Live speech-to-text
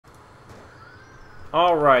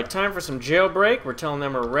Alright, time for some jailbreak. We're telling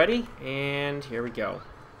them we're ready, and here we go.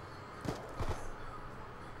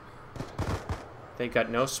 They got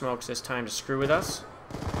no smokes this time to screw with us.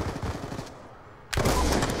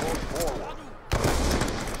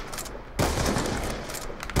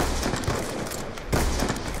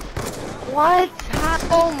 What?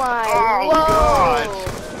 Oh my God.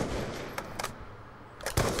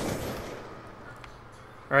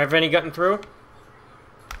 Alright, have any gotten through?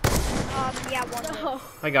 Yeah, one. No.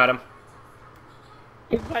 I got him.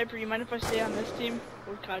 Hey Piper, you mind if I stay on this team?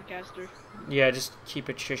 Or Codcaster? Yeah, just keep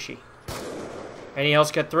it shishy. Any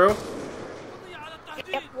else get through?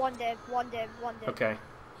 Yep, one dead, one dead, one dead. Okay.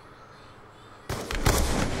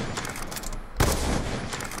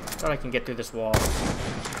 Thought I can get through this wall.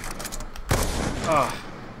 Oh.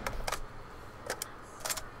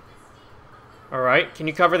 Alright, can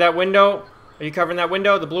you cover that window? Are you covering that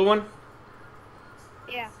window, the blue one?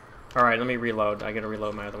 Yeah. Alright, let me reload. I gotta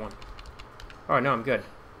reload my other one. Oh, no, I'm good.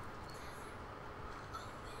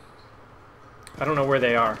 I don't know where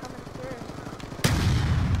they are.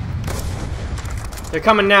 They're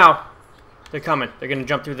coming now. They're coming. They're gonna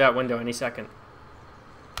jump through that window any second.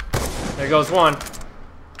 There goes one.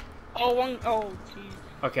 Oh, one. Oh, geez.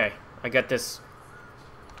 Okay, I got this.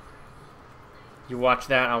 You watch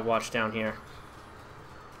that, I'll watch down here.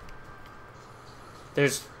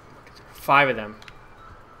 There's 5 of them.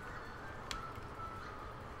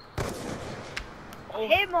 Oh.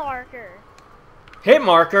 Hit marker. Hit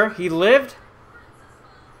marker? He lived?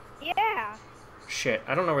 Yeah. Shit,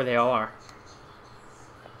 I don't know where they all are.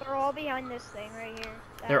 They're all behind this thing right here.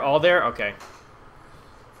 They're all there? Okay.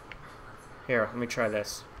 Here, let me try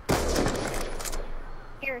this.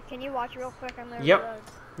 Here, can you watch real quick? I'm gonna Yep. reload.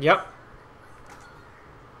 Yep.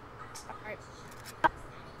 Alright.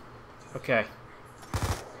 Okay.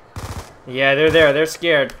 Yeah, they're there. They're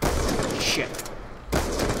scared. Shit.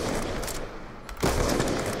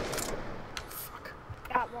 Fuck.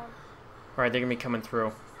 Got one. Alright, they're gonna be coming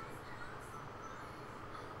through.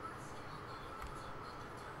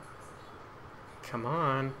 Come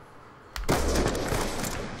on.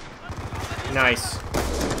 Nice.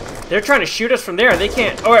 They're trying to shoot us from there. They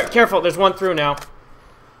can't. Alright, careful. There's one through now.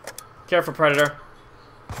 Careful, Predator.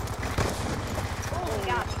 Oh,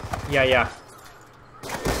 got me. Yeah, yeah.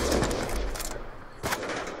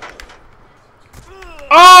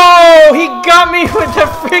 Oh, he got me with the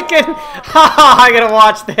freaking... Haha, I gotta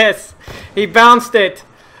watch this. He bounced it.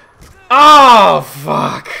 Oh,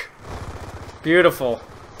 fuck. Beautiful.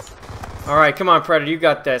 Alright, come on, Predator. You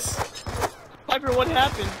got this. Piper, what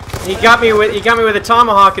happened? He got me with a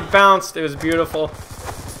Tomahawk. It bounced. It was beautiful.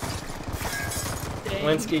 Dang.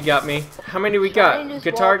 Linsky got me. How many we got?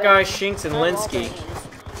 Guitar Guy, Shinx, and Linsky.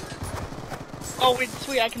 Oh, wait,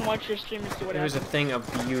 sweet. I can watch your stream and see what It was a happens. thing of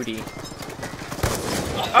beauty.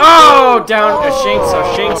 Oh, down a Shinx. So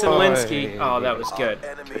Shinx and Linsky. Oh, that was good.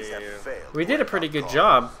 We did a pretty good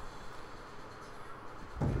job.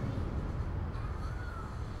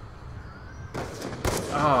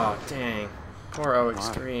 Oh, dang. Poor O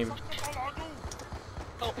Extreme.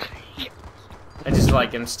 Oh, yeah. I just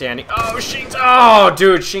like him standing. Oh, Shinx. Oh,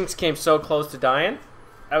 dude. Shinx came so close to dying.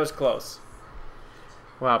 That was close.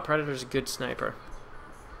 Wow, Predator's a good sniper.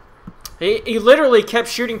 He literally kept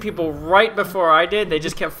shooting people right before I did. They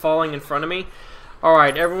just kept falling in front of me.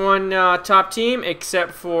 Alright, everyone top team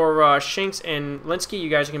except for Shinx and Linsky. You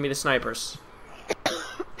guys are going to be the snipers.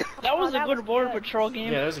 That was that a good was border good. patrol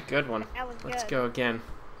game. Yeah, that was a good one. That was Let's good. go again.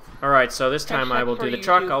 Alright, so this time I will do the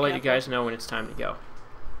truck. I'll let you guys know when it's time to go.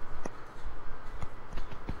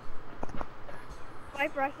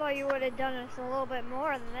 Viper, I thought you would have done us a little bit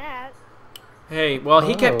more than that. Hey, well,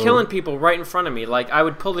 he kept killing people right in front of me. Like, I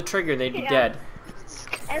would pull the trigger and they'd be Yeah. dead.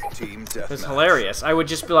 Team It was deathmatch. hilarious. I would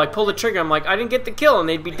just be like, pull the trigger. I'm like, I didn't get the kill, and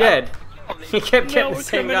they'd be dead. He kept No, getting we're the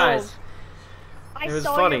same criminals. guys. I It was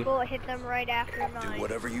saw funny. your bullet hit them right after Do mine.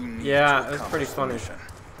 whatever you need Yeah, to it was pretty accomplish the funny. mission.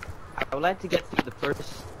 I would like to get through the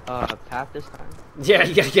first path this time. Yeah,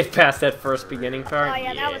 you gotta get past that first beginning part. Oh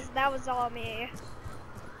yeah, that was all me.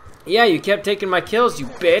 Yeah, you kept taking my kills, you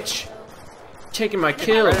bitch. Taking my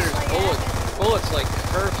kills. Bullets like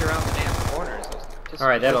curved around the damn corners.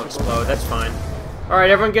 Alright, that'll explode. That's fine.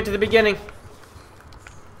 Alright, everyone get to the beginning.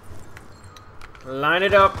 Line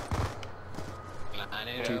it up.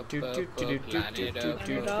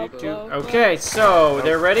 Okay, so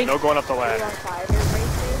they're ready? No going up the ladder.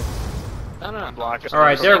 No. Blocking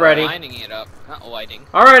Alright, them. they're ready. Lining it up, not lighting.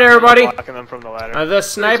 Alright, everybody. Blocking them from the ladder. The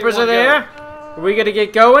snipers are there. We gotta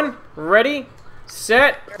get going. Ready,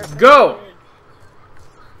 set, go.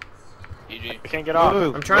 GG. I can't get off.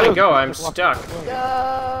 I'm trying to go. I'm stuck.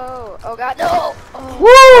 Go! Oh god, no!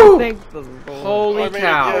 Oh, Woo! Thank the Lord. Holy I made it,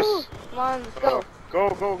 cow. yes. come on, go. Go,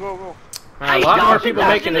 go, go, go. A lot more people Hey,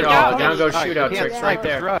 making it. guys, Oh, down goes Alright, shootout you can't tricks right snipe,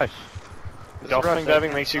 there. Rush. Dolphin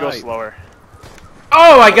diving makes you go slower.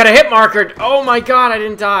 Oh, I got a hit marker. Oh my god, I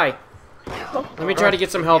didn't die. Let me try to get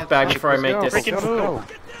some health back before I make this. Freaking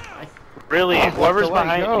Really? Whoever's the way,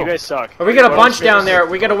 behind go. you guys suck. Oh, we got a bunch Whoever's- down there.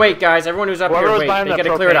 We gotta wait, guys. Everyone who's up Whoever here, was wait. behind They that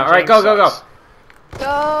gotta clear it propane out. Alright, tank go, go, go. sucks.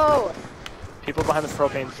 Go! People behind the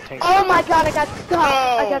propane tank. Oh my god, I got stuck!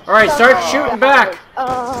 I got Alright, stuck. start shooting back.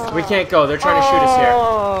 Oh. We can't go. They're trying to shoot us here.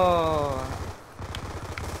 Oh.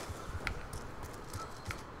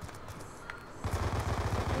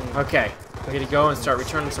 Okay. We gotta go and start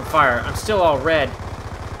returning some fire. I'm still all red.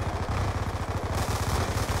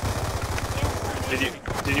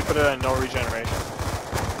 Did you put it on no regeneration?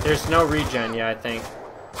 There's no regen yet, I think.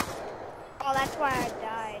 Oh, that's why I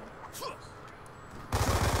died.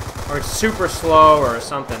 Or it's super slow or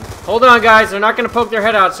something. Hold on, guys. They're not gonna poke their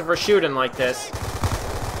head out if we're shooting like this.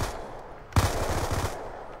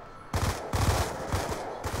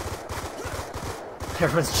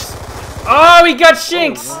 Everyone's just... Oh, he got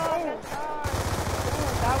Shinx! Oh,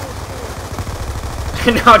 that was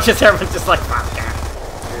And now just everyone's just like, fuck that.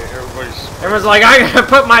 Yeah, everybody's... Everyone's like, I gotta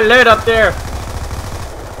put my lid up there.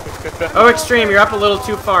 Oh, Extreme, you're up a little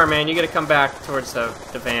too far, man. You gotta come back towards the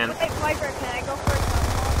van. Hey, Viper, can I go for a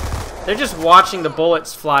tomahawk? They're just watching the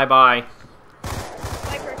bullets fly by.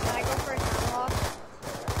 Viper, can I go for a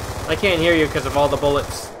tomahawk? I can't hear you because of all the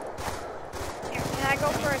bullets. Can I go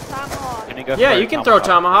for a tomahawk? Can you go Yeah, for a you can throw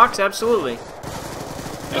tomahawks, absolutely.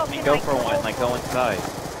 No, Can you can go I for one, like go inside?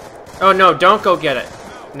 Oh, no, don't go get it.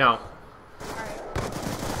 No.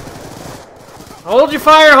 Hold your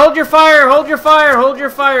fire, hold your fire, hold your fire, hold your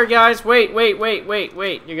fire, guys. Wait, wait, wait, wait,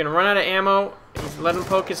 wait. You're gonna run out of ammo. Let him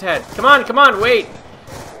poke his head. Come on, wait.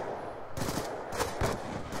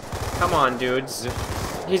 Come on, dudes.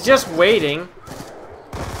 He's just waiting.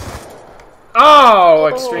 Oh,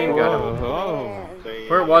 Extreme got him. Oh.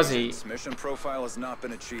 Where was he? Mission profile has not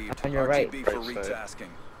been achieved. On your right. RTB for retasking.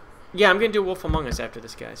 Yeah, I'm gonna do Wolf Among Us after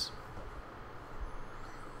this, guys.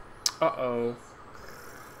 Uh-oh.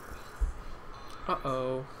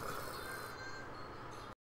 Uh-oh.